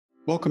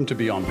Welcome to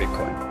Beyond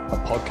Bitcoin, a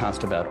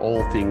podcast about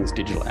all things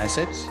digital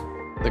assets,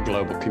 the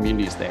global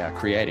communities they are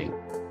creating,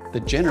 the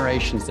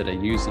generations that are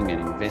using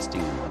and investing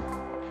in them,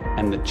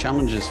 and the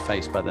challenges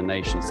faced by the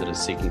nations that are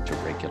seeking to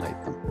regulate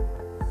them.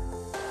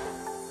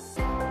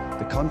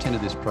 The content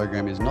of this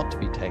program is not to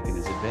be taken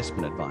as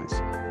investment advice.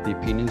 The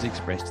opinions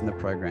expressed in the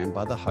program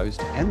by the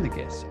host and the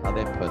guests are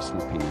their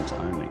personal opinions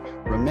only.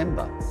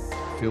 Remember,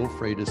 feel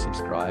free to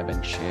subscribe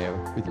and share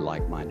with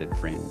like-minded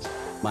friends.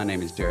 My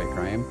name is Derek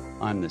Graham.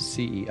 I'm the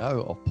CEO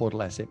of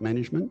Portal Asset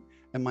Management,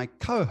 and my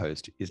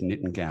co-host is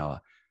Nitin Gower,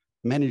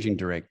 Managing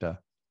Director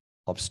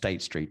of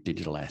State Street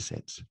Digital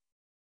Assets.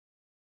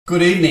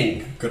 Good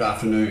evening, good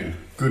afternoon,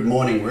 good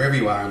morning, wherever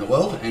you are in the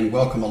world, and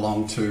welcome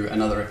along to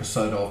another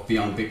episode of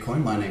Beyond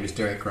Bitcoin. My name is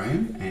Derek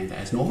Graham, and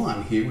as normal,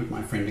 I'm here with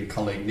my friend and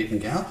colleague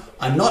Nitin Gower.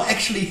 I'm not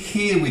actually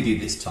here with you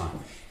this time.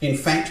 In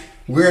fact,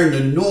 we're an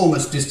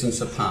enormous distance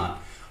apart.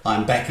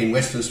 I'm back in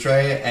Western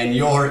Australia, and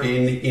you're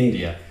in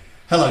India.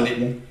 Hello,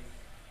 Nitin.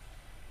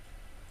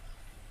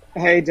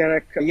 Hey,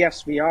 Derek.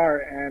 Yes, we are,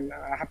 and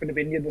I happen to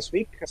be in India this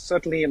week.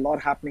 Certainly a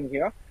lot happening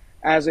here,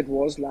 as it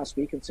was last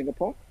week in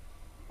Singapore.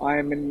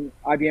 I'm in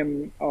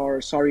India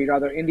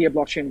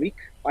Blockchain Week,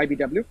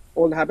 IBW.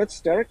 Old habits,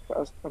 Derek.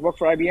 I work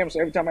for IBM, so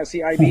every time I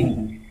see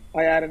IB,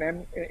 I add an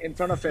M in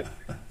front of it.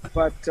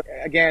 But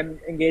again,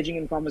 engaging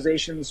in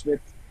conversations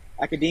with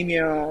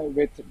academia,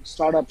 with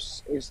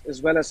startups,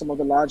 as well as some of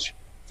the large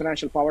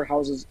financial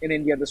powerhouses in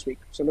India this week.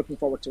 So looking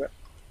forward to it.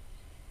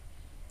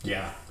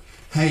 Yeah.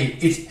 Hey,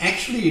 it's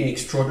actually an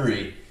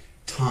extraordinary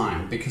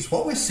time because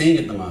what we're seeing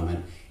at the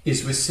moment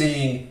is we're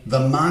seeing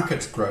the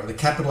markets grow, the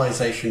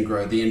capitalization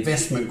grow, the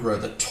investment grow,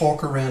 the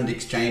talk around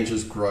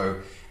exchanges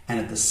grow, and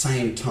at the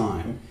same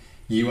time,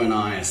 you and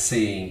I are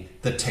seeing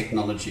the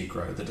technology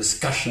grow, the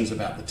discussions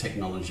about the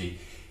technology.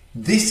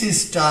 This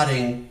is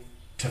starting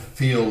to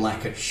feel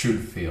like it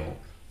should feel,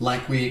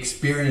 like we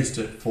experienced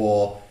it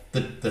for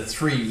the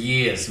 3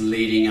 years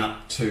leading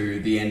up to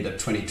the end of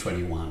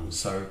 2021.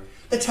 So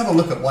let's have a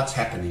look at what's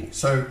happening.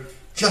 So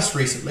just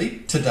recently,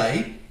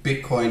 today,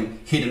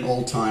 Bitcoin hit an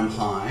all-time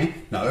high.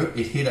 No,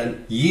 it hit a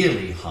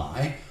yearly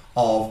high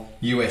of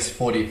US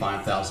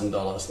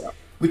 $45,000,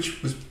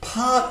 which was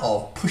part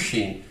of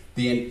pushing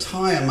the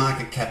entire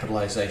market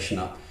capitalization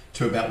up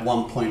to about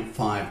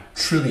 1.5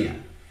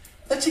 trillion.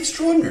 That's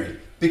extraordinary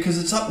because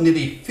it's up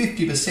nearly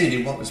 50%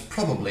 in what was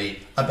probably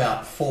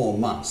about 4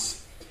 months.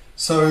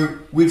 So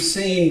we've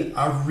seen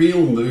a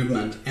real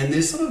movement, and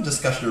there's sort of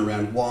discussion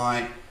around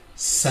why.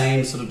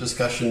 Same sort of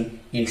discussion,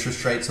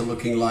 interest rates are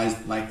looking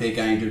like they're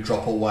going to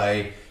drop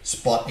away,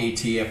 spot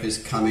ETF is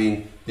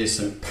coming, there's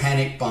some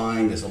panic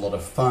buying, there's a lot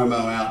of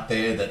FOMO out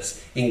there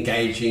that's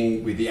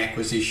engaging with the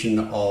acquisition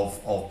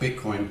of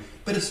Bitcoin.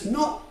 But it's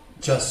not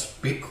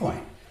just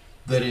Bitcoin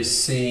that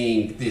is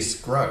seeing this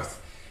growth.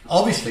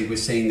 Obviously, we're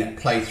seeing that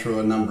play through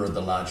a number of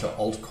the larger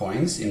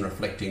altcoins in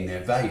reflecting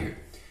their value.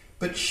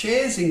 But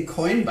shares in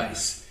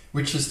Coinbase,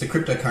 which is the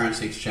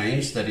cryptocurrency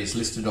exchange that is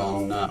listed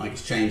on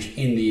exchange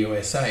in the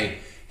USA,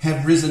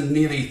 have risen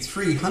nearly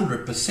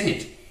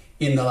 300%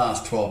 in the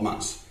last 12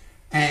 months.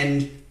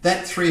 And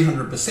that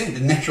 300%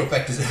 in natural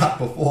fact has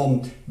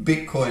outperformed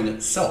Bitcoin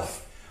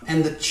itself.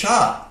 And the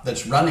chart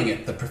that's running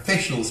it, the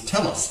professionals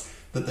tell us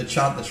that the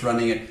chart that's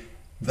running it,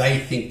 they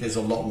think there's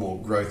a lot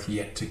more growth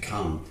yet to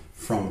come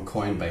from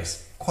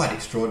Coinbase. Quite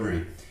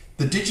extraordinary.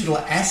 The digital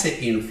asset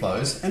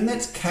inflows, and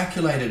that's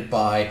calculated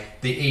by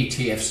the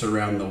ETFs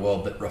around the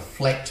world that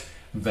reflect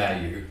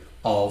value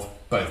of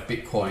both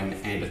Bitcoin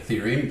and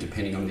Ethereum,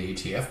 depending on the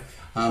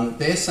ETF.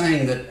 They're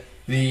saying that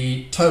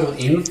the total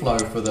inflow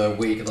for the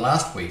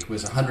last week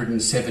was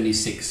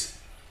 $176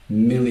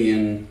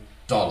 million.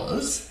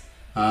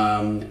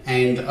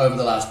 And over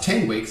the last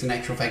 10 weeks, in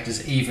actual fact,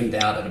 it's evened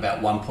out at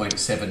about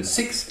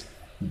 $1.76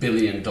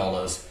 billion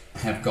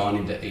have gone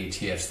into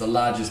ETFs, the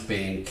largest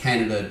being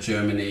Canada,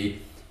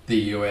 Germany,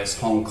 the US,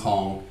 Hong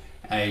Kong,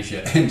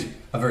 Asia, and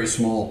a very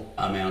small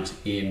amount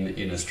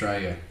in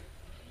Australia.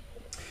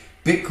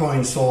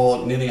 Bitcoin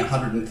saw nearly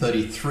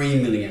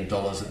 $133 million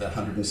of that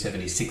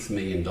 $176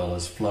 million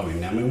flowing.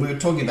 Now, I mean, we're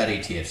talking about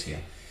ETFs here.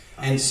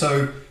 And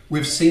so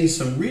we've seen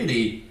some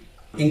really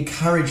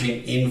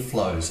encouraging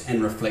inflows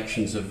and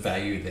reflections of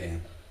value there.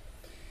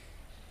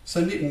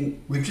 So Nitin,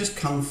 we've just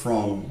come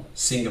from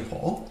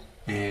Singapore,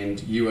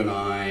 and you and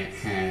I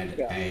had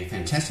a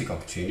fantastic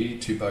opportunity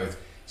to both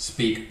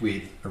speak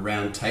with a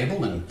round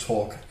table and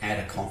talk at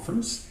a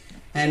conference.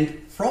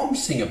 And from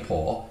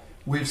Singapore,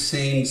 we've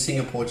seen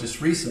Singapore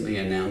just recently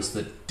announce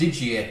that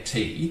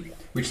DigiFT,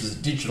 which is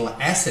a digital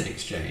asset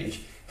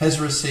exchange, has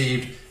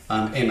received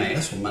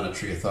MAS, or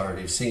Monetary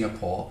Authority of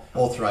Singapore,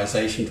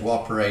 authorization to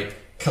operate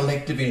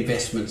collective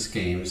investment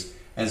schemes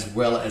as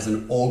well as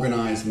an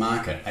organized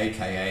market,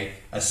 aka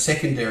a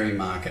secondary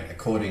market,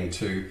 according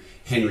to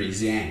Henry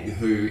Zhang,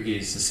 who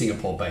is the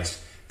Singapore-based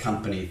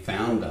company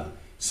founder.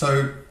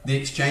 So the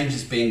exchange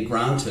is being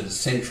granted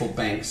Central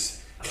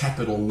Bank's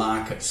Capital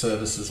Market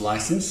Services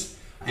license,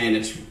 and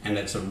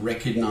it's a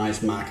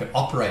recognized market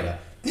operator.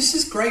 This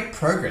is great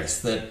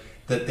progress that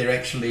they're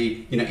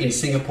actually, in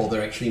Singapore,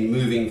 they're actually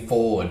moving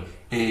forward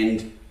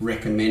and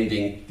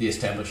recommending the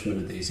establishment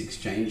of these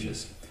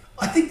exchanges.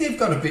 I think they've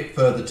got a bit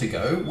further to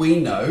go. We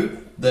know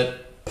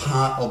that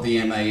part of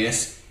the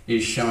MAS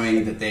is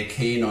showing that they're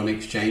keen on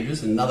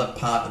exchanges. Another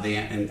part of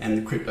and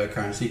the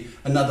cryptocurrency,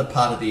 another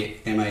part of the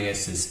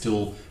MAS is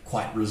still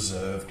quite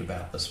reserved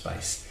about the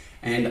space.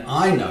 And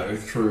I know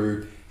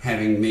through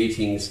having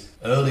meetings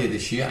earlier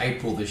this year,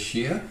 April this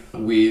year,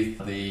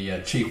 with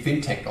the Chief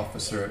FinTech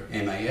Officer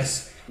at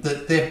MAS,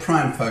 that their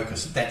prime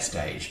focus at that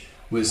stage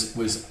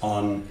was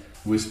on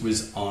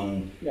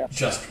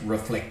just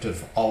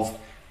reflective of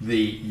the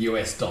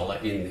US dollar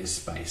in this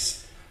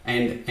space.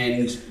 And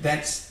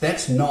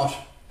that's not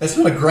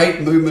a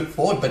great movement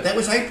forward, but that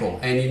was April,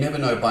 and you never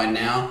know, by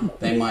now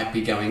they might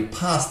be going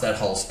past that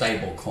whole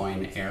stable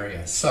coin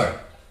area. So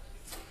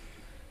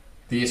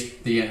the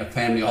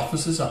family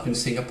offices up in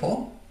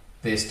Singapore,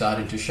 they're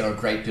starting to show a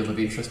great deal of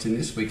interest in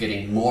this. We're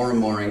getting more and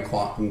more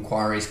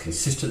inquiries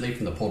consistently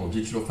from the Portal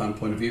Digital Fund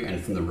point of view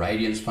and from the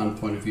Radiance Fund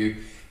point of view.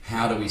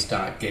 How do we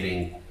start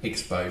getting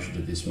exposure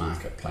to this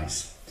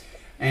marketplace?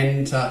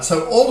 And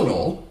so all in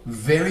all,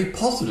 very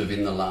positive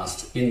in the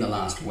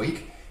last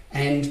week.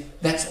 And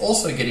that's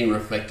also getting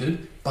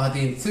reflected by the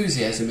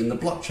enthusiasm in the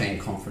blockchain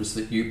conference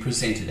that you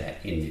presented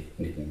at in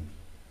Nitin.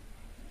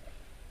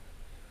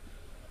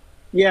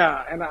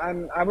 Yeah,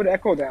 and I would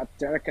echo that,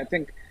 Derek. I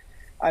think,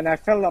 and I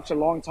felt after a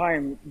long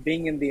time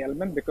being in the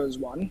element because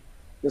one,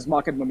 there's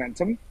market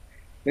momentum,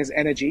 there's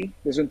energy,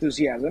 there's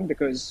enthusiasm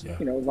because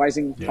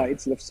rising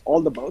tides lifts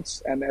all the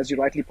boats. And as you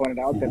rightly pointed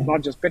out, that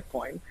not just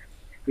Bitcoin.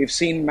 We've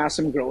seen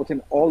massive growth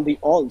in all the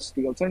alts,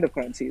 the alternative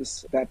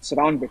currencies that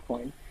surround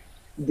Bitcoin.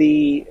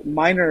 The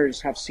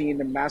miners have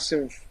seen a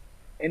massive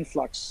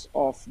influx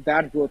of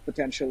that growth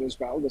potential as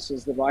well. This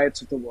is the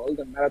Riots of the world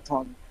and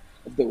Marathon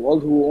of the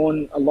world who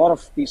own a lot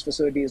of these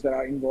facilities that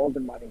are involved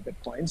in mining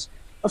Bitcoins.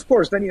 Of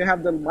course, then you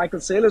have the Michael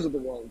Saylors of the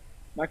world,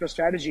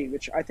 MicroStrategy,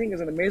 which I think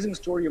is an amazing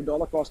story of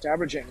dollar cost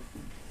averaging,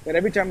 that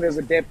every time there's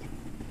a dip,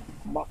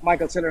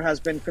 Michael Saylor has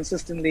been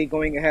consistently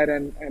going ahead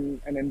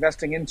and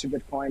investing into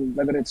Bitcoin,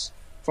 whether it's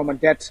from a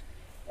debt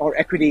or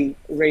equity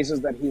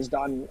raises that he's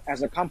done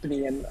as a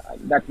company, and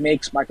that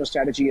makes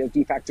MicroStrategy a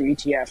de facto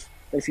ETF.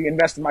 If you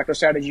invest in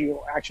MicroStrategy, you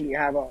actually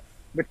have a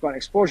Bitcoin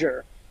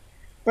exposure.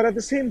 But at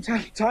the same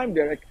time,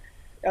 Derek,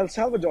 El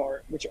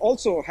Salvador, which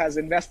also has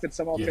invested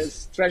some of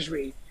his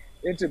treasury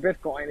into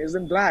Bitcoin, is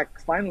in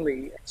black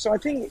finally. So I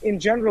think in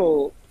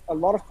general, a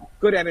lot of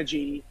good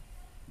energy,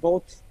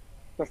 both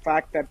the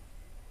fact that,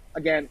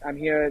 again, I'm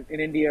here in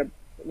India,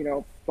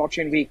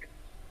 Blockchain Week,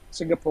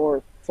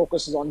 Singapore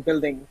focuses on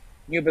building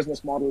new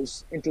business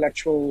models,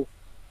 intellectual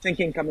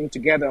thinking coming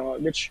together,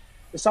 which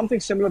is something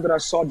similar that I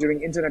saw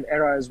during internet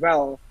era as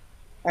well.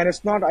 And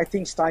it's not, I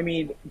think,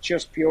 stymied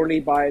just purely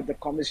by the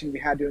conversation we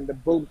had during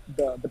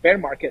the bear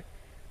market,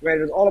 where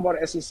it was all about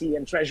SEC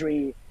and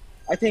Treasury.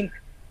 I think,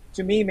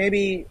 to me,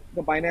 maybe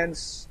the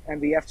Binance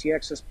and the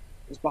FTX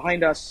is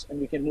behind us and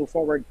we can move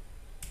forward.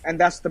 And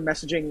that's the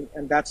messaging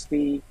and that's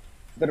the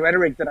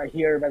rhetoric that I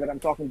hear, whether I'm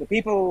talking to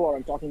people or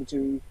I'm talking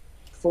to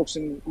folks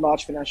in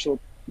large financial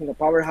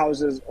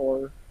powerhouses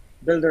or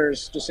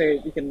builders to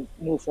say we can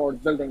move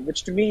forward building,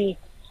 which to me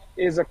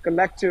is a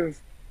collective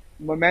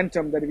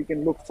momentum that we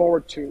can look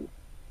forward to,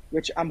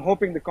 which I'm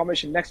hoping the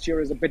commission next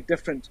year is a bit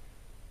different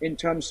in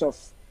terms of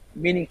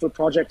meaningful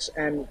projects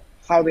and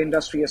how the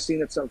industry has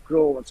seen itself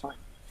grow over time.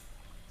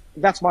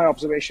 That's my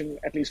observation,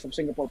 at least from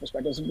Singapore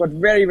perspective, but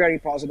very, very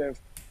positive,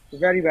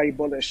 very, very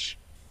bullish,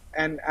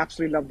 and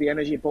absolutely love the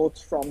energy,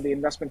 both from the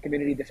investment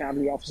community, the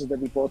family offices that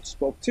we both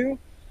spoke to,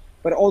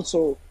 but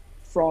also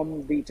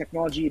from the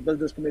technology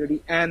builders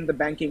community and the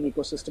banking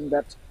ecosystem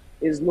that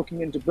is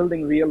looking into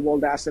building real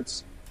world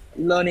assets,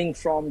 learning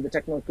from the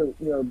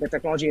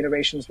technology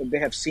innovations that they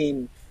have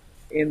seen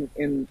in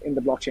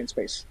the blockchain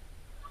space.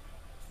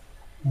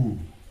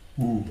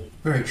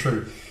 Very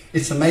true.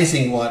 It's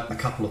amazing what a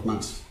couple of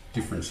months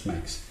difference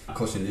makes. Of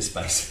course, in this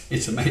space,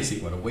 it's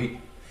amazing what a week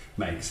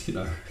makes,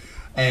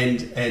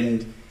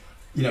 And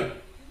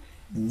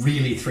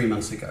really 3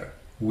 months ago,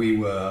 we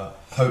were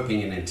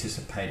hoping and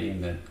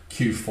anticipating that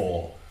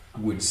Q4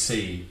 would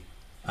see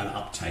an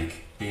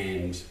uptake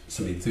and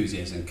some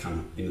enthusiasm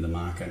come into the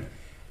market.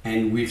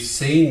 And we've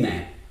seen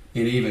that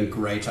in even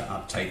greater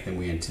uptake than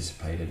we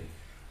anticipated.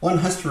 One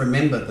has to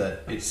remember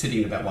that it's sitting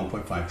at about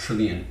 1.5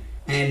 trillion.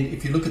 And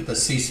if you look at the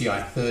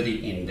CCI 30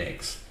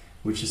 index,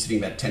 which is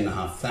sitting about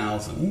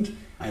 10,500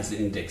 as an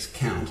index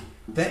count,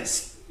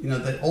 that's,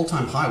 the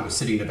all-time high was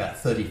sitting at about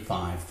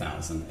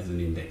 35,000 as an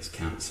index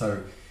count.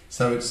 So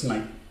it's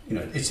like,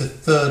 it's a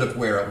third of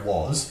where it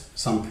was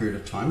some period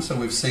of time. So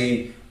we've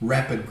seen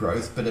rapid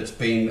growth, but it's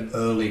been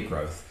early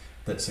growth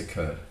that's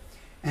occurred.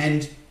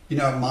 And,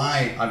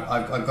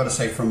 I've got to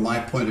say, from my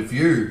point of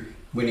view,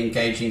 when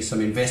engaging some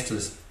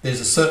investors,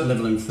 there's a certain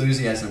level of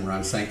enthusiasm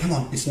around saying, come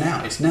on, it's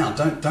now.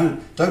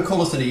 Don't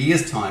call us in a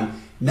year's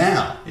time.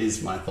 Now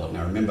is my thought.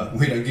 Now, remember,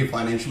 we don't give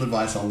financial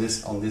advice on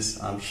this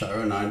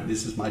show, and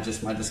this is my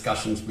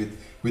discussions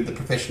with the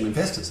professional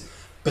investors.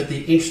 But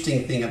the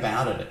interesting thing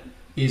about it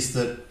is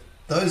that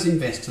those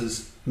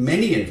investors,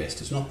 many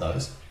investors, not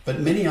those, but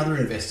many other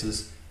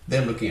investors,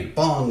 They're looking at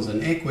bonds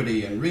and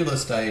equity and real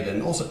estate,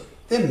 and also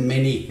there are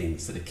many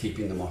things that are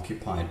keeping them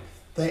occupied.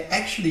 They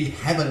actually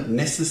haven't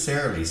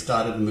necessarily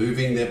started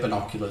moving their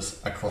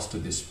binoculars across to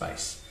this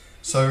space.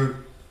 So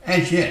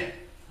as yet,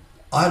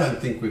 I don't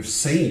think we've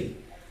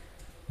seen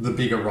the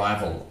big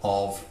arrival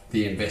of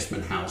the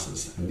investment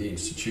houses and the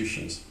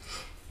institutions.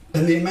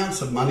 And the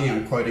amounts of money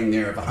I'm quoting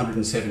there of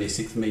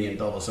 $176 million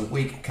a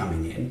week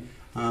coming in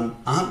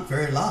aren't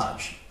very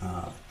large,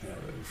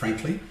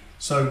 frankly.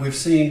 So we've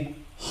seen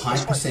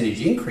high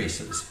percentage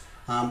increases,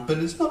 but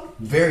it's not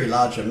very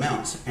large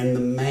amounts, and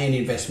the main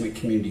investment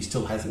community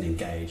still hasn't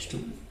engaged.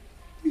 Do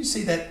you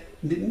see that,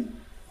 Nitin?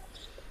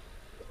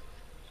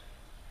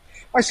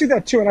 I see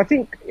that too, and I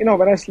think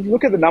when I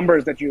look at the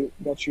numbers that you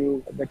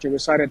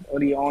recited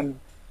early on,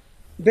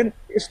 then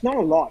it's not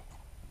a lot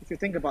if you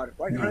think about it,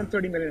 right? No.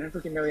 130 million,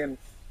 150 million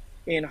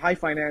in high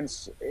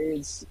finance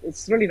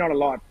it's really not a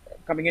lot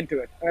coming into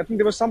it. And I think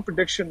there were some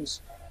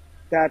predictions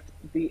that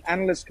the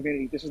analyst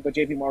community, this is the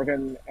JP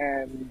Morgan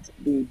and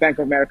the Bank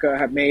of America,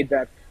 have made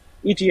that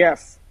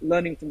ETF,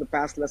 learning from the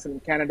past lesson in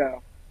Canada,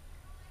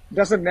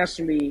 doesn't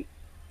necessarily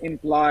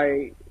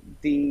imply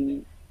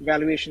the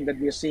valuation that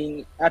we are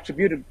seeing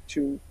attributed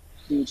to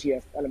the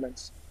ETF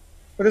elements.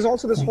 But there's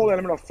also this whole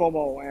element of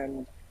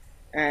FOMO,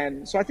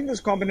 and so I think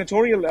there's a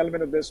combinatorial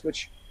element of this,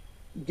 which,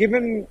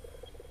 given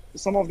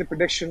some of the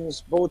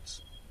predictions, both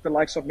the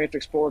likes of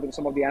Matrixport and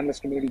some of the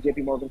analyst community,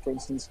 JP Morgan, for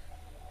instance,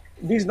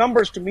 these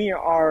numbers to me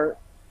are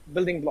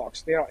building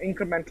blocks. They are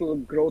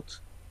incremental growth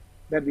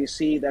that we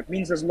see. That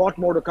means there's a lot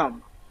more to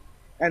come.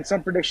 And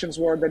some predictions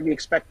were that we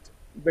expect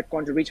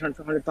Bitcoin to reach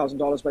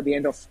 $100,000 by the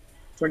end of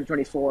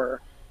 2024.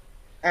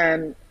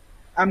 And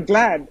I'm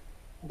glad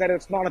that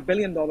it's not $1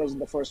 billion in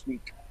the first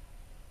week.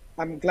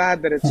 I'm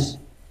glad that it's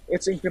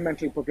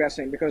incrementally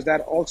progressing, because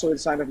that also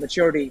is a sign of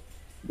maturity,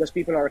 because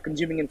people are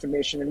consuming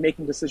information and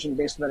making decisions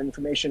based on that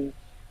information,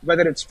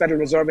 whether it's Federal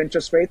Reserve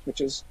interest rate,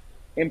 which is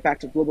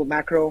impact of global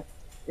macro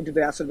into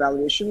the asset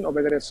valuation, or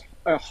whether it's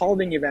a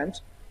halving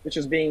event, which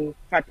is being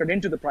factored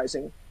into the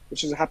pricing,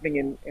 which is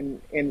happening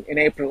in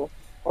April,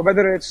 or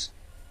whether it's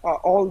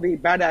all the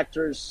bad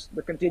actors,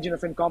 the contagion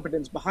of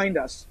incompetence behind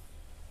us,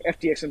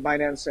 FTX and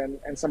Binance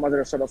and some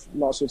other sort of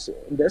lawsuits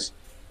in this,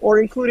 or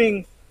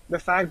including the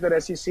fact that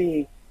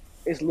SEC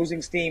is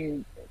losing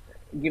steam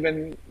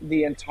given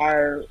the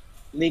entire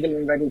legal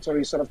and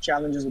regulatory sort of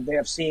challenges that they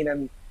have seen,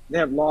 and they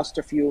have lost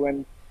a few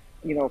and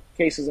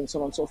cases and so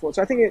on and so forth.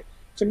 So I think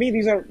to me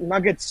these are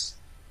nuggets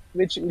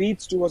which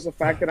leads towards the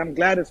fact that I'm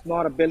glad it's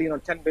not $1 billion or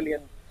 10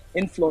 billion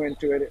inflow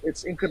into it.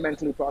 It's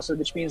incrementally processed,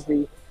 which means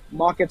the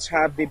markets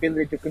have the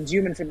ability to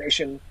consume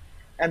information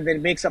and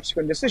then make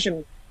subsequent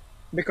decision,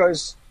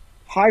 because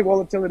high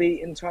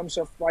volatility in terms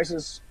of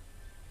prices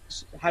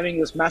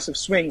having this massive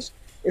swings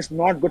is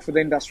not good for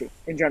the industry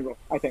in general,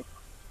 I think.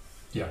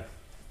 Yeah,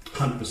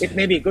 100%. It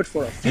may be good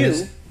for a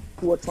few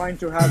who are trying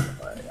to have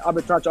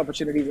arbitrage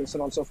opportunities and so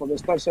on and so forth.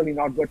 It's certainly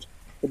not good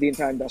for the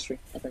entire industry,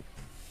 I think.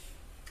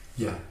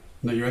 Yeah,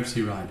 no, you're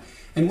absolutely right.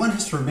 And one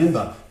has to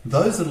remember,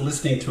 those that are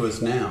listening to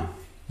us now,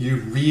 you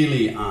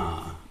really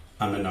are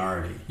a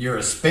minority. You're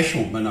a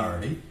special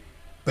minority,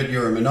 but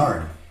you're a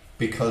minority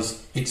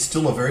because it's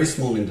still a very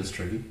small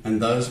industry,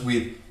 and those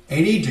with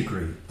any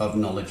degree of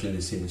knowledge in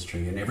this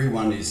industry, and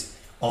everyone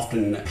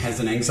often has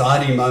an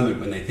anxiety moment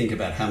when they think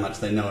about how much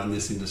they know in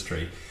this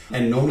industry.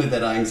 And normally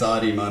that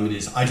anxiety moment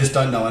is, I just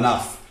don't know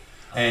enough.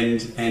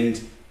 And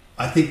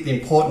I think the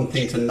important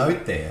thing to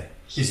note there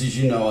is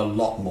you know a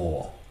lot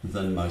more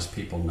than most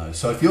people know.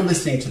 So if you're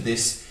listening to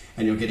this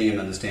and you're getting an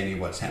understanding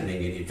of what's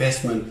happening in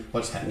investment,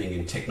 what's happening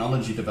in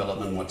technology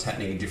development, what's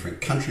happening in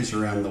different countries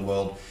around the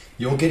world,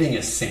 you're getting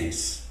a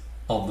sense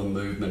of the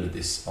movement of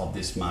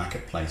this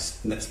marketplace.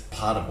 And that's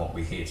part of what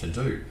we're here to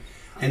do.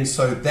 And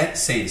so that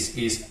sense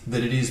is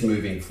that it is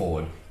moving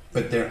forward,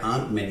 but there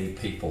aren't many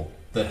people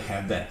that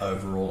have that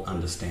overall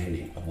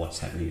understanding of what's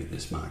happening in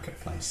this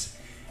marketplace.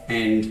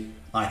 And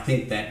I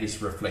think that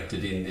is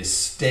reflected in this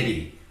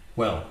steady,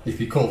 well, if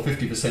you call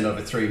 50%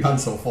 over 3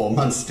 months or 4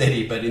 months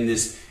steady, but in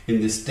this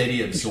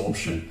steady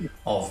absorption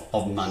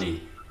of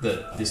money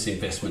that this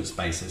investment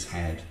space has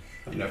had.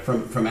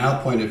 From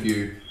our point of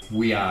view,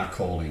 we are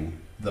calling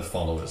the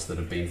followers that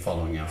have been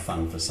following our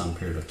fund for some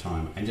period of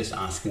time and just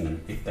asking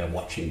them if they're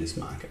watching this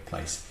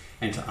marketplace,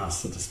 and to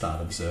ask them to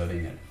start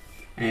observing it.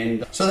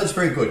 And so that's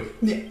very good.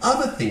 And the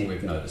other thing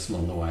we've noticed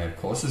along the way, of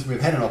course, is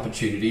we've had an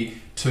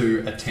opportunity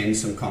to attend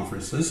some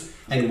conferences.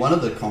 And one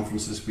of the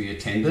conferences we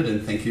attended,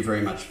 and thank you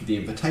very much for the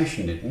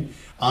invitation, Nitin,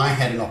 I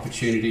had an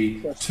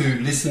opportunity to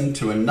listen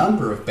to a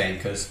number of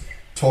bankers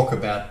talk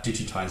about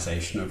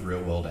digitization of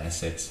real world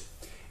assets.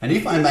 And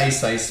if I may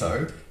say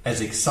so,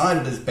 as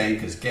excited as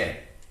bankers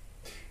get,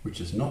 which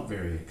is not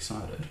very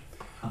excited,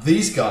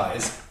 these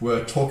guys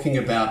were talking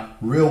about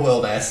real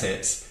world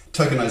assets,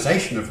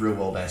 tokenization of real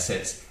world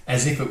assets,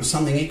 as if it was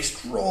something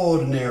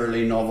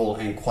extraordinarily novel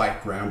and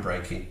quite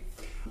groundbreaking.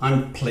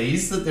 I'm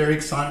pleased that they're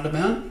excited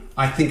about it.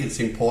 I think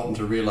it's important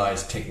to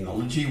realize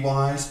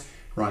technology-wise,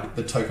 right,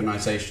 the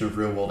tokenization of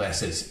real world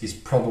assets is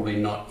probably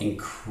not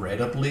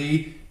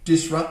incredibly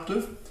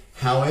disruptive.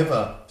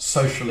 however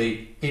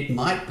socially it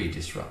might be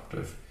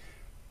disruptive.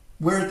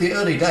 We're at the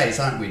early days,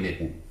 aren't we,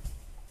 Nitin?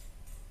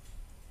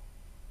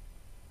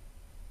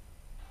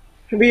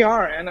 We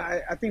are, and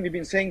I think we've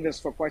been saying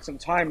this for quite some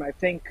time. I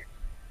think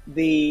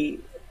the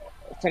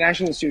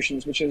financial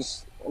institutions, which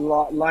is a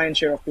lion's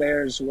share of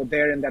players who were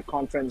there in that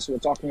conference, who were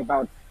talking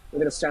about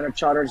whether it's Standard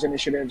Chartered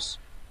initiatives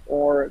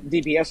or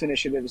DBS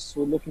initiatives,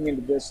 who are looking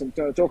into this and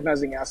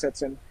tokenizing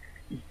assets and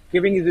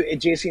giving you the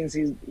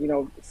adjacencies,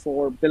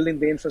 for building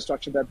the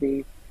infrastructure that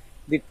the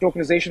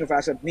tokenization of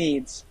asset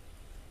needs.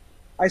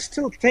 I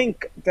still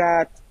think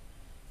that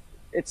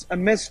it's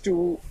amiss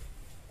to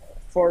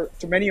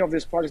many of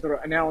these projects that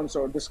are announced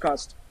or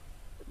discussed,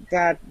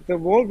 that the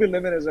world we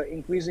live in is an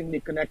increasingly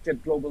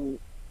connected global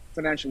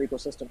financial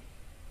ecosystem,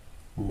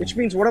 which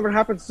means whatever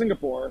happens in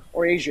Singapore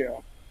or Asia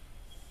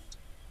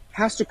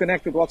has to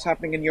connect with what's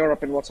happening in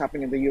Europe and what's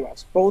happening in the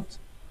US, both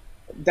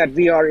that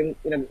we are in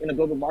a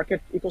global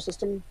market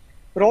ecosystem,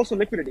 but also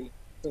liquidity.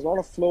 There's a lot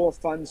of flow of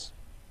funds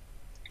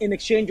in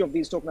exchange of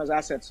these tokenized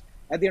assets.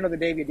 At the end of the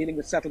day, we're dealing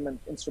with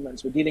settlement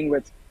instruments. We're dealing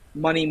with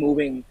money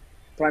moving,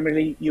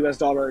 primarily US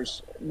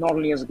dollars, not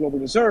only as a global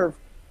reserve,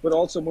 but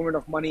also movement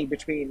of money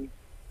between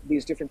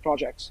these different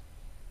projects.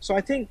 So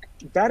I think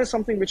that is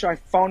something which I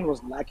found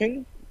was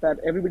lacking, that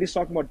everybody's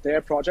talking about their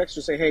projects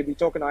to say, hey, we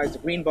tokenized a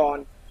green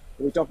bond,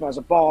 we tokenized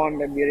a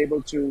bond, and we're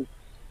able to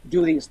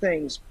do these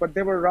things. But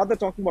they were rather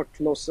talking about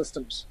closed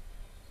systems.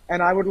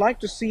 And I would like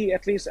to see,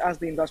 at least as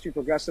the industry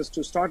progresses,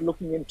 to start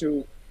looking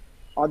into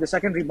the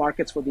secondary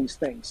markets for these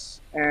things.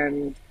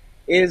 And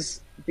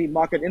is the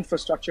market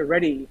infrastructure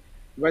ready,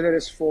 whether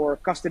it's for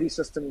custody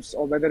systems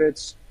or whether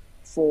it's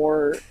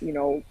for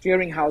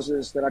clearing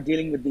houses that are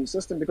dealing with these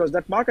systems, because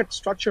that market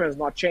structure has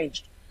not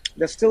changed.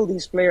 There's still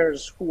these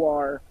players who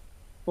are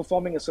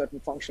performing a certain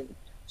function.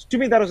 So to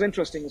me, that was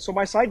interesting. So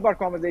my sidebar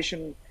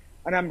conversation,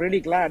 and I'm really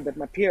glad that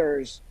my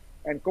peers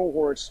and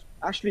cohorts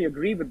actually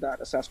agree with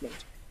that assessment.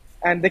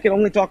 And they can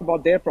only talk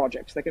about their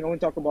projects. They can only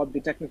talk about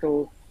the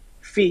technical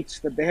feats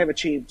that they have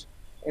achieved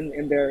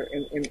in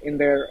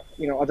their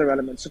other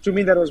elements. So to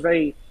me, that was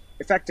very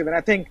effective. And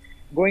I think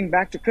going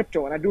back to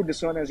crypto, and I do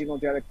discern, as you know,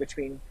 Derek,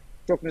 between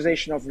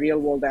tokenization of real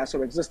world assets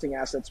or existing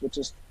assets, which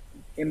is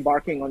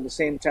embarking on the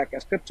same tech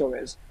as crypto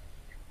is.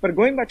 But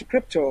going back to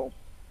crypto,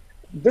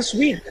 this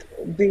week,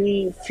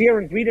 the fear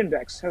and greed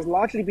index has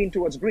largely been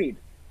towards greed.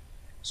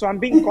 So I'm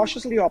being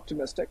cautiously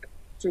optimistic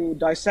to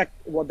dissect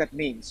what that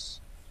means.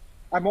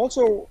 I'm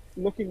also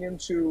looking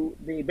into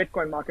the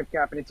Bitcoin market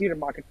cap and Ethereum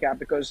market cap,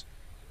 because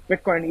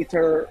Bitcoin and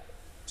Ether,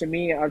 to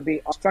me, are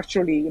the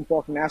structurally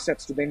important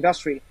assets to the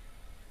industry.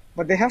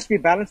 But there has to be a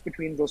balance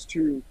between those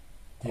two,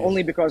 yes.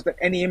 Only because that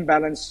any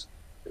imbalance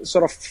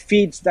sort of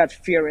feeds that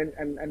fear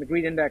and the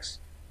greed index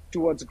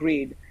towards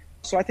greed.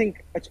 So I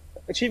think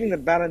achieving the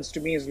balance to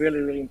me is really,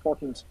 really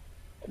important,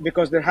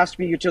 because there has to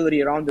be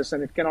utility around this,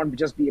 and it cannot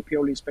just be a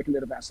purely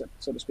speculative asset,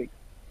 so to speak.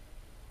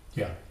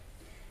 Yeah,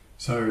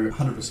 so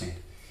 100%.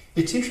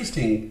 It's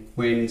interesting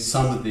when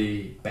some of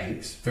the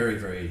banks, very,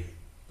 very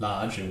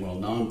large and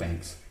well-known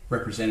banks,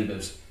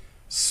 representatives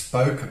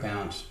spoke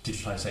about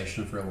digitalization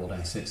of real-world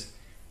assets,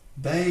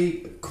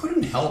 they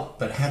couldn't help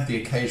but have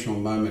the occasional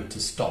moment to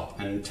stop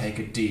and take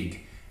a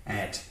dig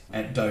at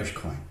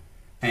Dogecoin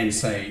and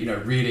say,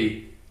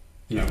 really,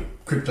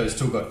 crypto's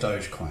still got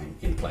Dogecoin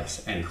in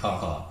place, and ha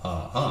ha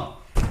ha ha.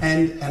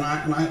 And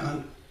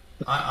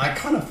I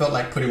kind of felt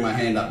like putting my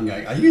hand up and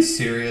going, are you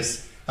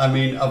serious? I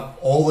mean, of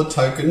all the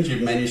tokens,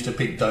 you've managed to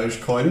pick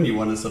Dogecoin and you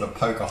want to sort of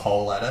poke a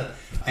hole at it.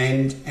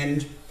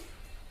 And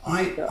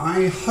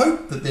I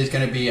hope that there's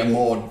going to be a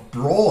more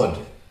broad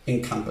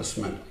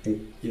encompassment,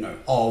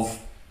 of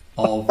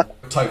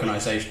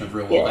tokenization of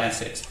real world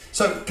assets.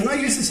 So can I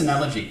use this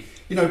analogy?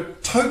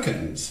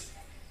 Tokens,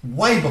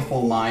 way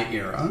before my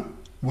era,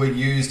 were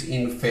used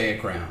in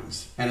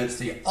fairgrounds. And it's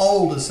the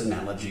oldest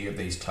analogy of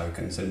these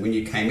tokens. And when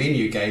you came in,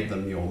 you gave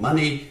them your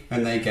money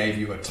and they gave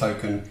you a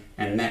token,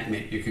 and that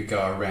meant you could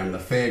go around the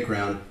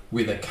fairground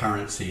with a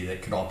currency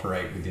that could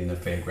operate within the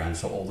fairground.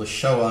 So all the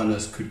show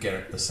owners could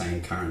get the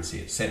same currency,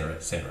 etc.,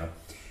 etc.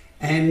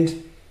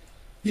 And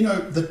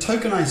the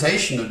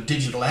tokenization of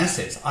digital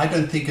assets, I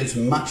don't think is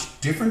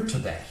much different to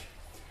that.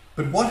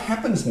 But what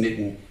happens,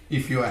 Nitin,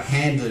 if you are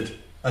handed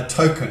a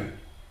token,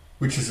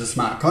 which is a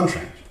smart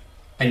contract,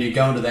 and you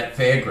go into that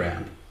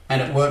fairground and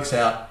it works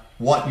out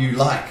what you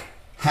like,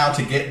 how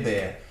to get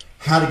there,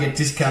 how to get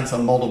discounts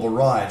on multiple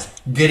rides,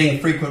 getting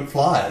frequent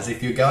flyers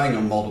if you're going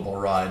on multiple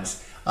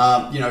rides,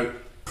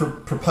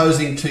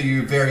 proposing to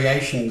you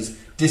variations,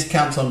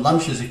 discounts on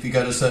lunches if you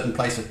go to certain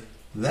places.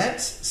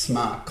 That's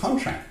smart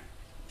contract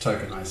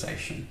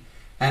tokenization.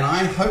 And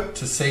I hope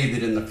to see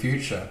that in the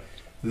future,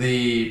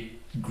 the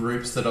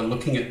groups that are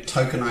looking at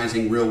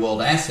tokenizing real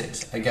world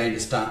assets are going to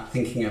start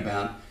thinking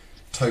about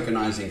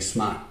tokenizing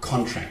smart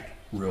contract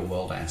real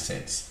world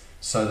assets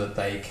so that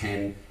they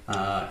can,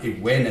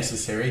 where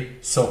necessary,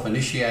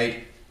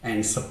 self-initiate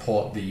and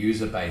support the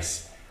user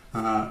base.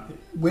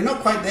 We're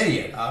not quite there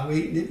yet, are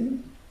we,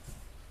 Nitin?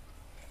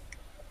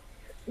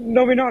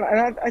 No, we're not.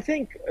 And I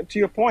think, to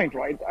your point,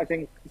 right, I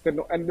think,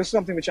 and this is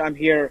something which I'm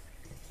here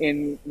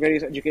in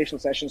various educational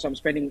sessions. So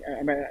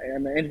I'm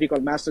an entity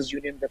called Masters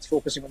Union that's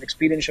focusing on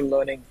experiential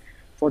learning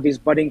for these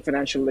budding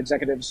financial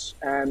executives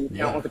and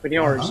Yeah.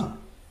 entrepreneurs. Uh-huh.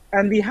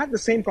 And we had the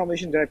same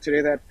conversation, Derek,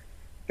 today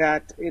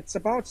that it's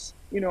about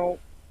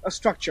a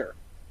structure,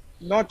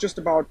 not just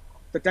about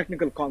the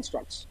technical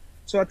constructs.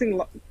 So I think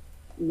a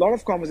lot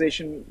of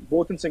conversation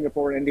both in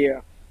Singapore and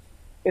India.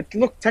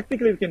 Look,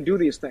 technically we can do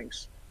these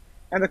things,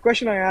 and the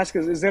question I ask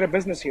is there a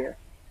business here?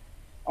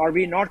 Are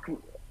we not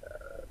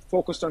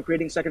focused on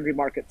creating secondary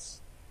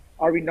markets?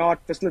 Are we not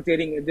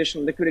facilitating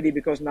additional liquidity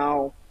because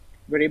now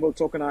we're able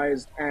to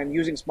tokenize and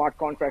using smart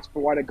contracts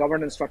provide a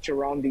governance structure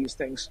around these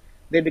things?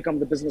 They become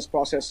the business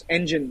process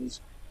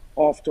engines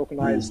of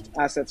tokenized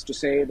assets to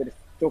say that if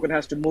token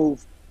has to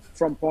move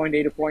from point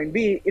A to point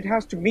B, it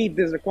has to meet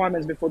these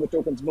requirements before the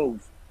tokens move.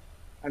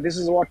 And this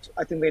is what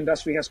I think the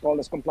industry has called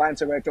as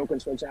compliance-aware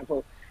tokens, for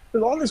example.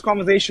 There's all these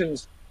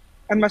conversations,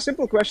 and my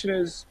simple question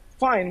is,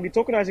 fine, we're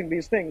tokenizing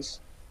these things.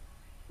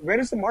 Where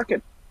is the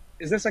market?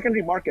 Is there a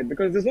secondary market?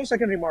 Because if there's no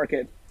secondary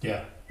market,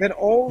 Yeah. then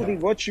all Yeah. the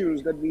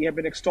virtues that we have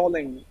been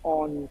extolling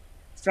on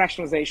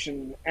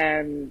fractionalization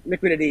and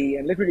liquidity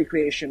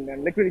creation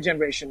and liquidity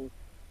generation,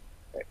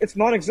 it's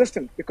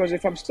non-existent. Because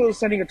if I'm still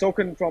sending a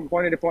token from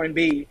point A to point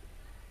B,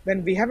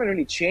 then we haven't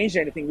really changed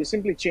anything. We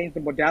simply changed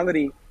the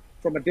modality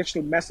from a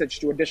digital message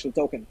to a digital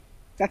token.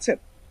 That's it,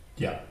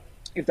 Yeah.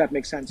 if that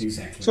makes sense.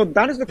 Exactly. So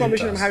that is the It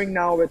conversation I'm does. having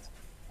now with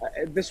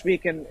this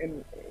week in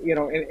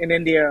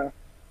India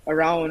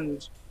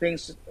around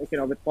things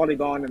with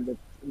Polygon and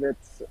with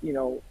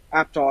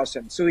Aptos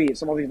and Sui,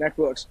 some of these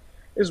networks,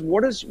 is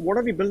what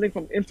are we building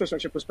from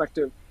infrastructure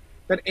perspective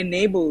that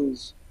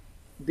enables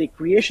the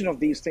creation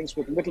of these things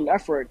with little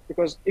effort?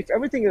 Because if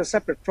everything is a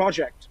separate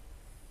project,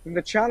 then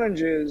the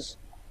challenge is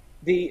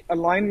the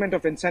alignment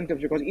of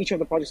incentives, because each of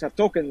the projects have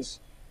tokens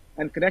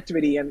and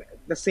connectivity, and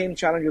the same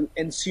challenge will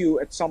ensue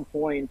at some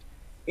point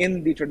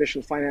in the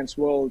traditional finance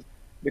world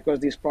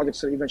because these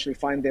projects will eventually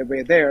find their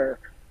way there.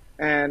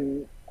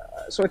 And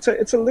so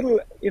it's a little,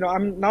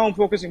 I'm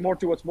focusing more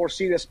towards more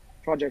serious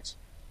projects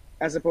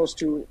as opposed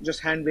to just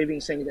hand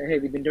waving saying that, hey,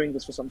 we've been doing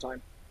this for some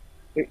time,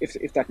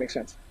 if that makes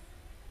sense.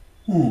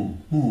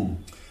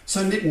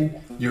 So, Nitin,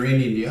 you're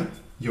in India.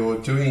 You're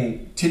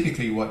doing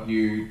typically what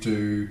you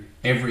do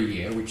every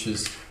year, which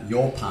is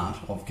your part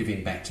of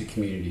giving back to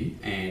community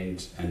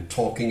and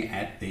talking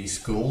at these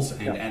schools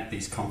and Yeah. at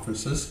these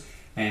conferences.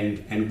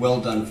 And well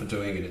done for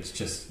doing it. It's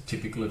just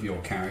typical of your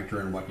character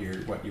and what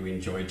you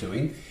enjoy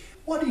doing.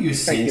 What are you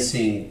Thank you.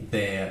 sensing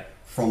there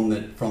from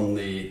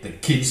the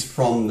kids,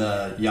 from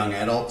the young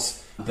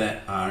adults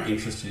that are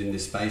interested in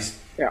this space?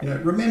 Yeah.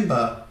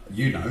 Remember,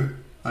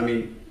 I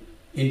mean,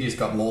 India's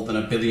got more than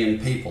 1 billion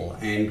people,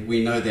 and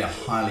we know they're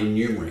highly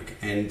numeric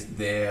and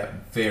they're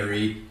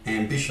very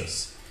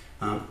ambitious.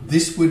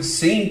 This would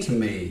seem to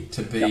me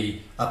to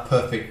be a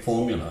perfect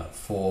formula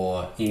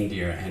for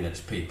India and its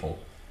people.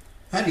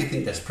 How do you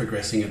think that's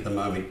progressing at the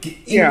moment, in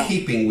Yeah.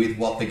 keeping with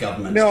what the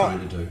government's No.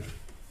 trying to do?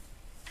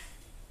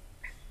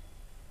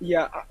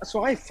 Yeah,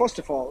 so I, first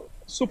of all,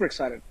 super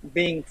excited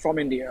being from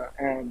India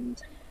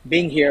and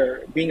being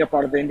here, being a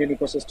part of the Indian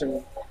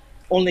ecosystem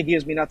only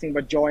gives me nothing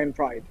but joy and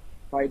pride,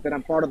 right? That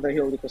I'm part of the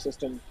whole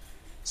ecosystem.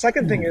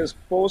 Second thing is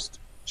post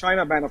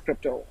China ban of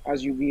crypto,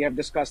 we have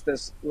discussed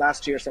this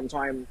last year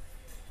sometime.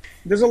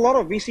 There's a lot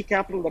of VC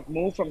capital that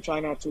moved from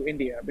China to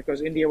India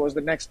because India was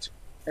the next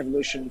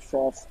evolution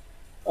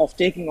of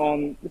taking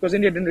on, because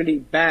India didn't really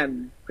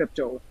ban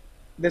crypto,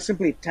 they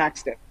simply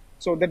taxed it.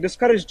 So they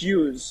discouraged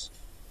use.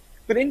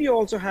 But India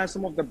also has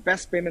some of the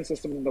best payment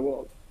systems in the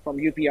world, from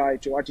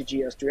UPI to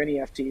RTGS to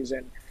NEFTs,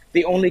 and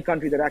the only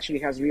country that actually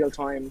has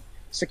real-time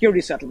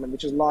security settlement,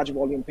 which is large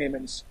volume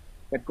payments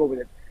that go with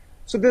it.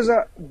 So there's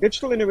a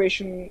digital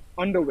innovation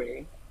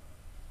underway.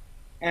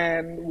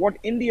 And what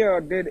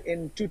India did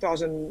in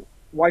 2000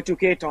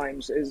 Y2K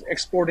times is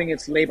exporting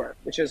its labor,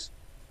 which is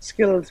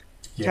skilled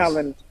Yes.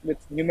 talent with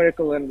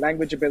numerical and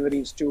language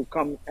abilities to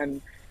come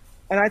and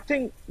I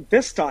think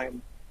this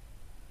time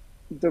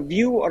the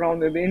view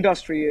around the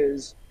industry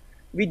is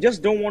we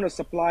just don't want to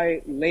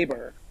supply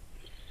labor.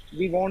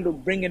 We want to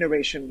bring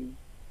innovation.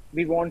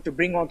 We want to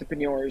bring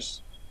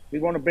entrepreneurs. We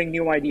want to bring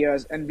new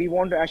ideas, and we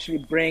want to actually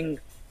bring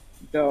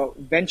the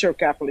venture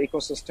capital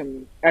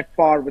ecosystem at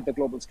par with the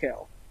global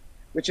scale,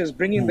 which is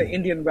bringing the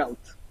Indian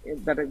wealth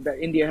that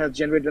India has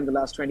generated in the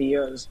last 20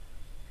 years.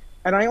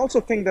 And I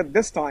also think that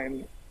this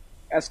time,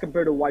 as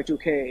compared to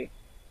Y2K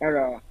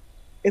era,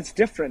 it's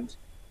different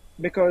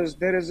because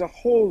there is a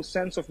whole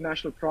sense of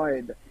national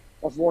pride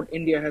of what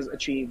India has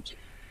achieved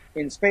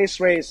in space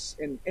race,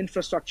 in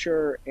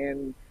infrastructure,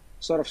 in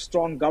sort of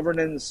strong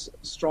governance,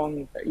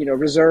 strong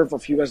reserve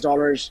of US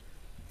dollars,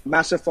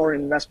 massive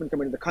foreign investment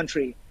coming to the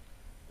country.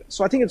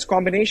 So I think it's a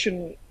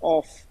combination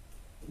of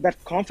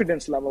that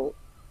confidence level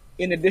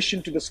in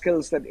addition to the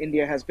skills that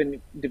India has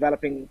been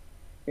developing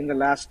in the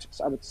last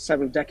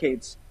several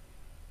decades.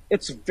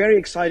 It's very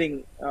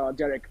exciting,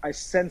 Derek. I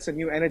sense a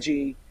new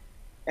energy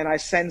and I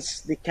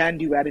sense the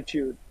can-do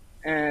attitude.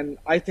 And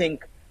I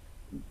think,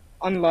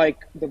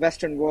 unlike the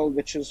Western world,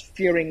 which is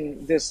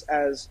fearing this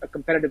as a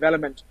competitive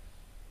element,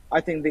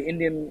 I think the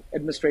Indian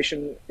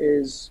administration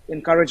is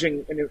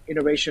encouraging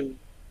innovation,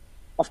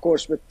 of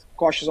course, with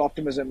cautious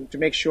optimism to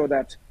make sure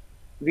that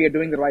we are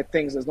doing the right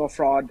things. There's no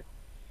fraud.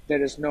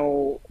 There is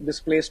no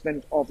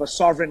displacement of a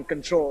sovereign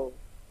control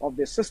of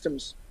these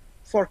systems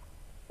for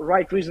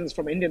right reasons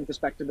from Indian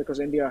perspective, because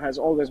India has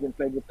always been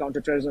plagued with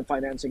counterterrorism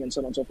financing and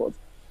so on and so forth.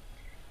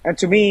 And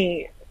to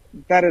me,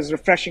 that is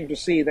refreshing to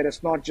see that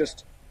it's not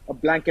just a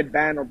blanket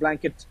ban or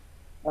blanket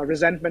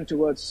resentment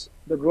towards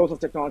the growth of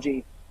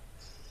technology.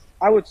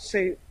 I would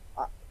say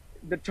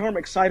the term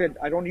excited,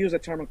 I don't use the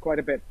term quite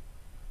a bit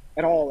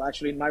at all,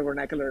 actually, in my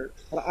vernacular.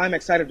 But I'm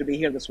excited to be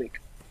here this week.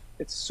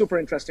 It's super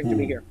interesting to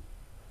be here.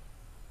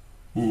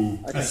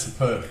 That's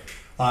superb.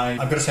 I've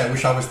got to say, I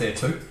wish I was there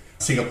too.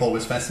 Singapore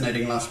was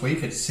fascinating last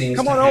week. It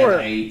seems to have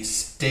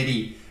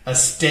a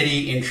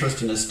steady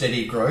interest and a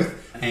steady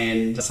growth.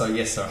 And so,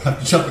 yes, so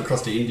I'll jump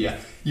across to India.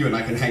 You and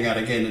I can hang out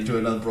again and do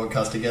another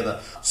broadcast together.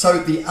 So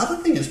the other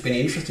thing that's been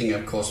interesting,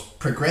 of course,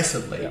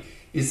 progressively,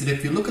 is that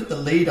if you look at the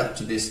lead up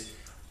to this,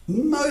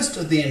 most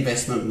of the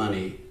investment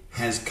money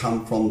has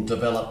come from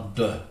developed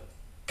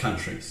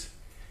countries.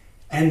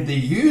 And the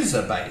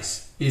user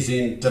base is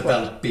in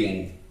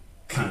developing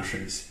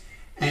countries.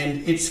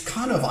 And it's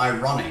kind of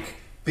ironic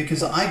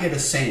because I get a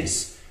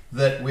sense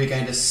that we're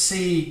going to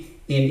see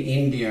in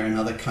India and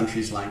other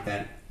countries like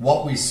that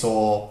what we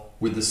saw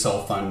with the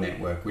cell phone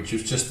network, which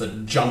was just the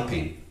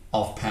jumping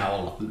of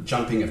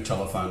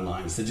telephone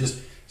lines. They're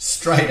just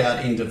straight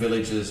out into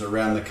villages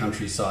around the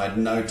countryside,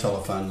 no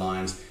telephone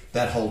lines.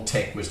 That whole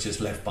tech was just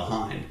left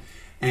behind.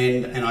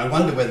 And I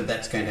wonder whether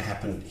that's going to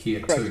happen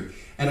here too.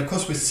 And of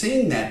course, we're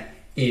seeing that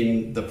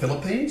in the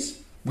Philippines,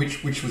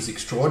 which was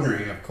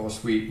extraordinary. Of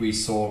course, we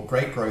saw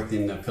great growth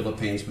in the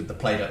Philippines with the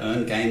play to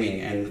earn gaming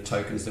and the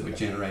tokens that were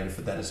generated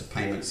for that as a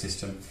payment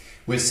system.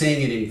 We're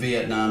seeing it in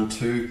Vietnam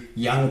too,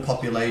 young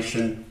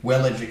population,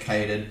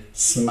 well-educated,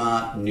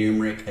 smart,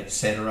 numeric,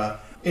 etc.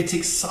 It's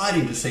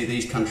exciting to see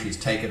these countries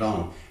take it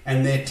on.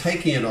 And they're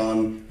taking it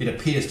on, it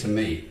appears to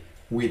me,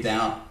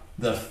 without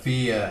the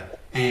fear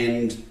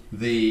and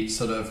the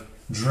sort of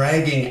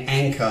dragging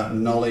anchor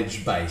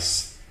knowledge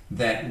base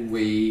that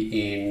we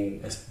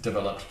in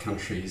developed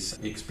countries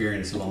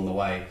experience along the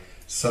way.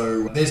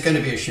 So there's going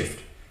to be a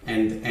shift.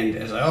 And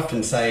as I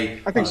often say,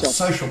 from a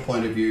social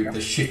point of view,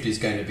 the shift is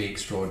going to be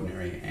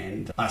extraordinary.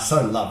 And I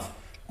so love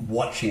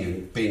watching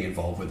and being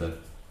involved with it.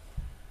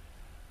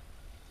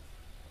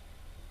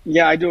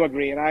 Yeah, I do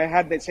agree. And I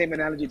had the same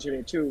analogy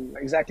today too,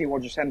 exactly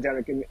what you said,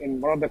 Derek,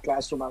 in one of the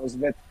classroom I was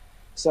with.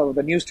 So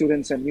the new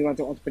students and new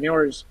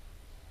entrepreneurs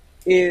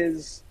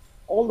is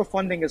all the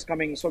funding is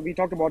coming. So we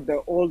talked about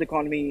the old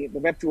economy, the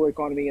Web 2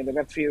 economy and the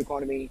Web 3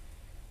 economy.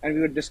 And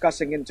we were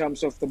discussing in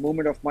terms of the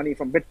movement of money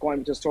from Bitcoin,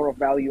 which is a store of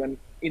value and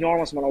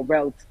enormous amount of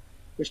wealth,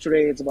 which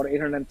today is about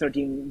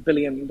 $813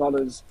 billion.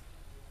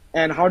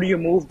 And how do you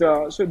move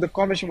so the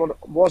conversation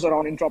was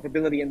around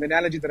interoperability. And the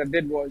analogy that I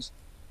did was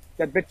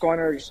that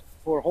Bitcoiners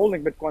who are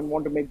holding Bitcoin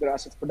want to make their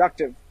assets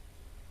productive.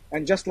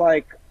 And just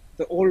like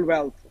the old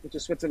wealth, which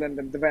is Switzerland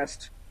and the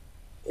West,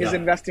 is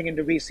investing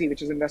into VC,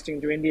 which is investing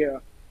into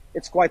India,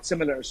 it's quite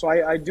similar. So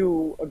I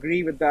do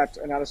agree with that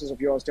analysis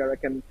of yours,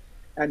 Derek.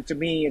 And to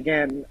me,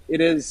 again,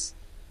 it is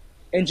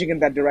inching in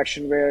that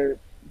direction where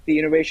the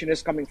innovation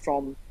is coming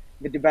from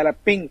the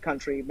developing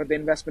country, but the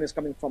investment is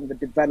coming from the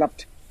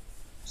developed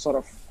sort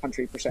of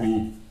country per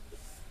se.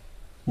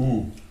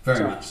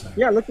 Very much so.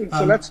 Yeah,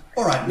 so let's,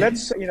 all right,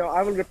 let's,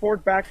 I will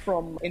report back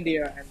from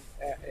India and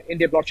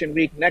India Blockchain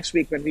Week next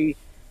week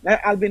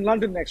I'll be in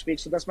London next week.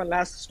 So that's my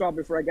last stop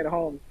before I get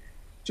home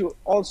to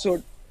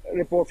also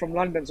report from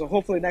London. So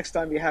hopefully next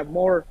time we have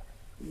more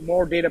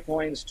data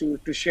points to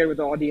share with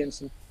the audience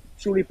and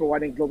truly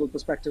providing global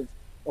perspective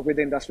of where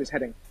the industry is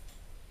heading.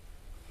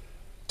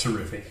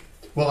 Terrific.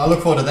 Well, I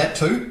look forward to that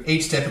too,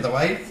 each step of the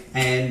way.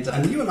 And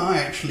you and I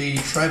are actually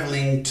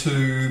travelling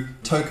to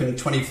Token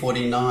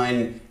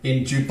 2049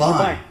 in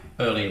Dubai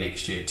early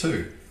next year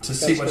too, to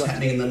see what's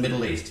happening in the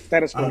Middle East.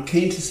 That is correct. I'm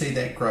keen to see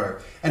that grow.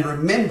 And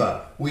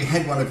remember, we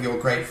had one of your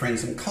great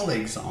friends and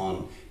colleagues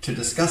on to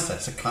discuss that,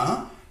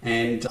 Sakhar,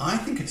 and I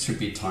think it should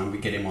be time we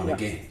get him on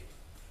again.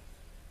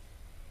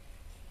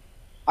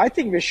 I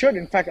think we should.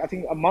 In fact, I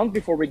think a month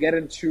before we get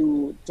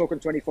into Token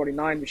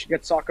 2049, we should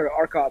get Sakhar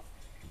Arkat.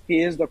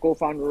 He is the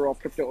co-founder of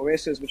Crypto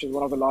Oasis, which is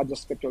one of the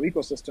largest crypto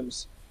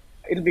ecosystems.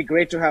 It'll be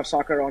great to have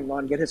Sakhar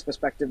on, get his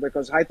perspective,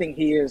 because I think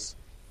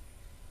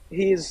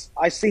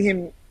I see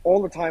him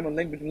all the time on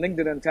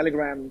LinkedIn and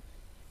Telegram,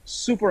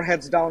 super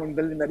heads down on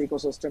building that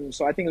ecosystem.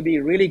 So I think it'll be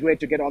really great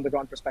to get on the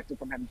ground perspective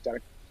from him,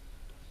 Derek.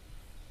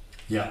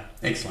 Yeah,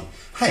 excellent.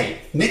 Hey,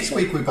 next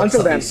week we've got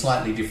something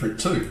slightly different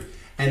too.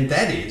 And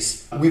that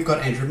is, we've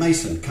got Andrew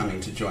Mason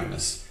coming to join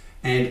us.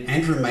 And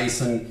Andrew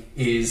Mason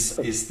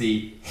is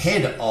the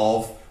head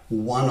of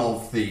one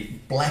of the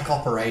black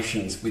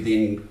operations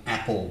within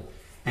Apple.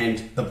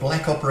 And the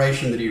black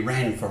operation that he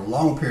ran for a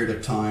long period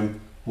of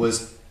time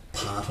was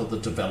part of the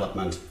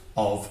development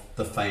of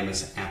the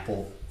famous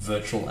Apple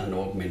virtual and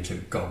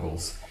augmented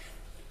goggles.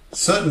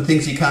 Certain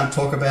things he can't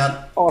talk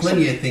about,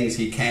 plenty of things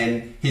he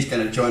can. He's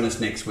going to join us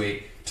next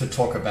week. to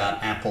talk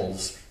about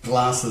Apple's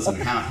glasses and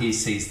how he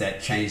sees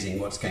that changing,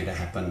 what's going to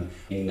happen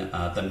in the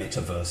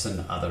metaverse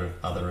and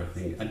other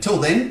things. Until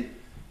then,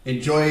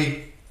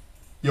 enjoy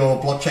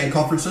your blockchain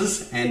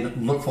conferences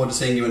and look forward to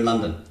seeing you in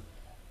London.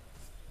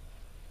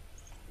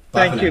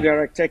 Bye. Thank you,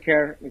 Derek. Take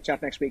care. We'll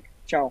chat next week.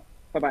 Ciao.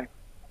 Bye-bye.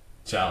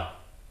 Ciao.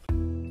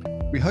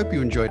 We hope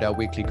you enjoyed our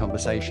weekly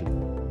conversation.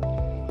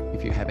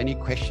 If you have any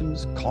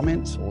questions,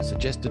 comments, or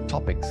suggested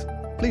topics,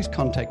 please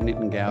contact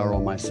Nitin Gower or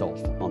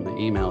myself on the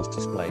emails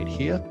displayed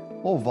here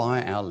or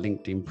via our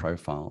LinkedIn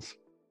profiles.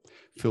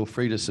 Feel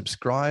free to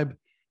subscribe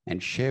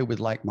and share with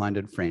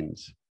like-minded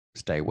friends.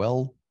 Stay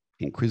well,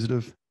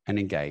 inquisitive, and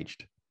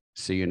engaged.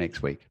 See you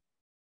next week.